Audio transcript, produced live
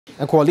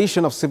A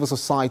coalition of civil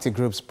society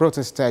groups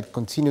protested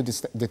continued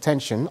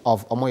detention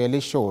of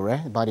Omoyele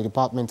Sowore by the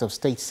Department of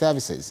State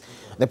Services.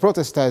 The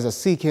protesters are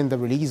seeking the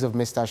release of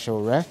Mr.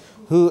 Sowore,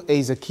 who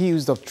is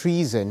accused of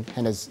treason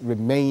and has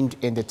remained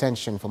in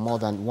detention for more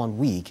than 1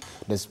 week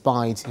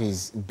despite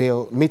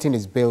meeting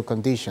his bail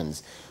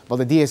conditions. But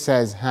the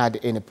DSS had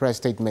in a press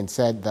statement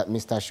said that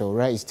Mr.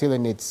 Sowore is still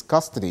in its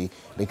custody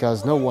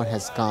because no one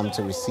has come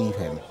to receive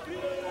him.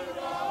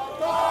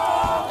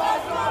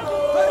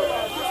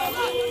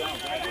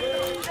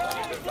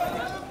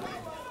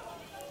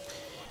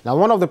 Now,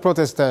 one of the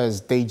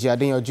protesters, Deji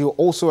Adeyanju,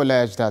 also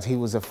alleged that he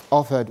was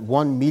offered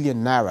 1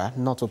 million naira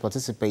not to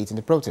participate in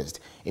the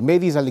protest. He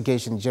made these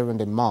allegations during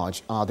the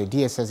march at the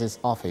DSS's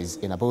office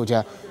in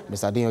Abuja.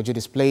 Mr. Adeyanju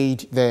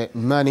displayed the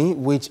money,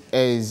 which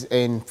is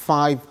in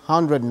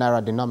 500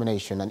 naira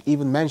denomination, and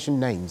even mentioned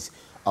names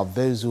of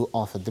those who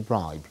offered the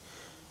bribe.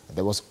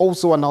 There was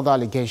also another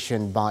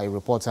allegation by a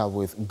reporter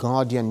with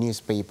Guardian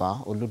newspaper,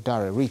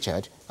 Oludare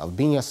Richard, of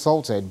being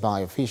assaulted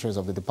by officials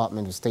of the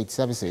Department of State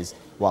Services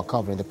while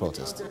covering the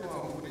protest.